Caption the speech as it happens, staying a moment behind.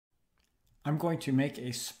I'm going to make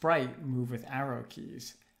a sprite move with arrow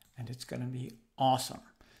keys, and it's going to be awesome.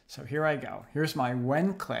 So here I go. Here's my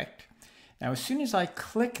when clicked. Now, as soon as I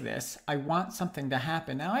click this, I want something to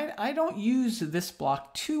happen. Now, I don't use this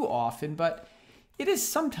block too often, but it is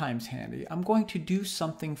sometimes handy. I'm going to do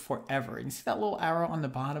something forever. And you see that little arrow on the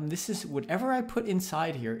bottom? This is whatever I put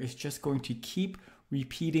inside here is just going to keep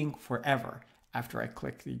repeating forever after I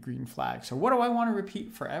click the green flag. So what do I want to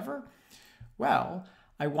repeat forever? Well,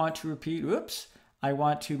 I want to repeat, I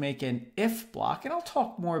want to make an if block, and I'll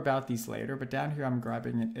talk more about these later, but down here I'm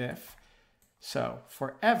grabbing an if. So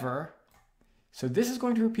forever, so this is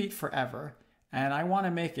going to repeat forever, and I want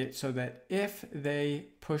to make it so that if they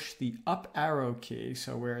push the up arrow key,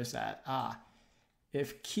 so where is that?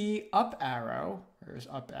 If key up arrow, where's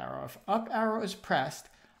up arrow? If up arrow is pressed,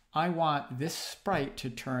 I want this sprite to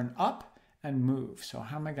turn up and move. So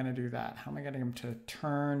how am I going to do that? How am I getting him to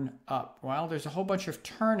turn up? Well, there's a whole bunch of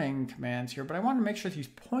turning commands here, but I want to make sure that he's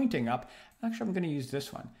pointing up. Actually, I'm going to use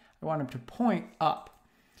this one. I want him to point up.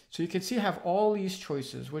 So you can see I have all these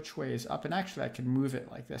choices. Which way is up? And actually, I can move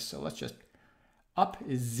it like this. So let's just, up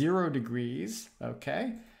is 0 degrees,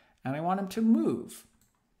 okay? And I want him to move.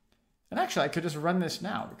 And actually, I could just run this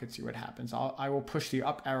now. We could see what happens. I will push the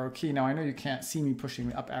up arrow key. Now, I know you can't see me pushing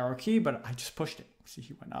the up arrow key, but I just pushed it. See,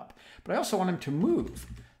 he went up. But I also want him to move.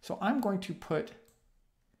 So I'm going to put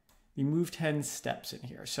the move 10 steps in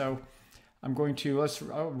here. So I'm going to, let's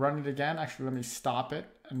run it again. Actually, let me stop it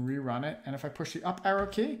and rerun it. And if I push the up arrow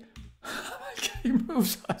key, he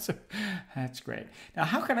moves. That's great. Now,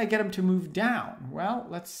 how can I get him to move down? Well,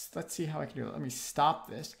 let's see how I can do it. Let me stop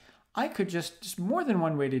this. I could just more than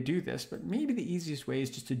one way to do this, but maybe the easiest way is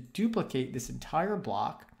just to duplicate this entire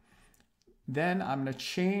block. Then I'm going to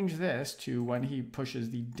change this to when he pushes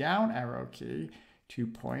the down arrow key to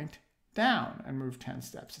point down and move 10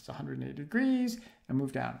 steps. It's 180 degrees and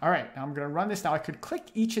move down. All right, now I'm going to run this. Now I could click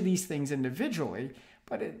each of these things individually,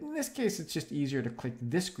 but in this case, it's just easier to click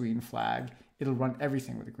this green flag. It'll run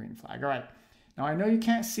everything with a green flag. All right. Now I know you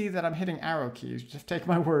can't see that I'm hitting arrow keys. Just take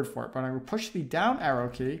my word for it. But I will push the down arrow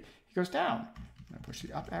key, he goes down. When I push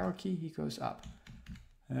the up arrow key, he goes up.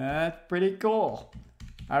 That's pretty cool.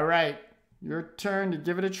 All right. Your turn to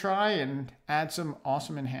give it a try and add some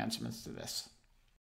awesome enhancements to this.